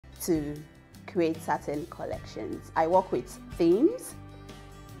to create certain collections. I work with themes.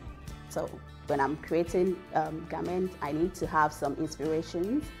 So when I'm creating garments, I need to have some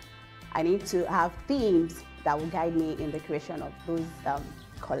inspirations. I need to have themes that will guide me in the creation of those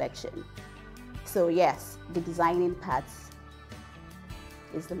collections. So yes, the designing part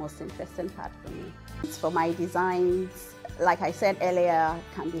is the most interesting part for me. For my designs, like I said earlier,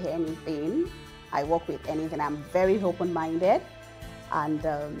 can be anything. I work with anything. I'm very open-minded, and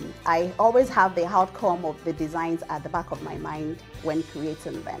I always have the outcome of the designs at the back of my mind when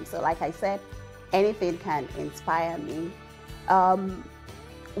creating them. So like I said, anything can inspire me.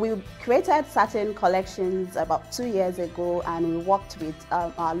 We created certain collections about 2 years ago, and we worked with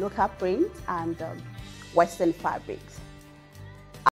our local print and Western fabrics.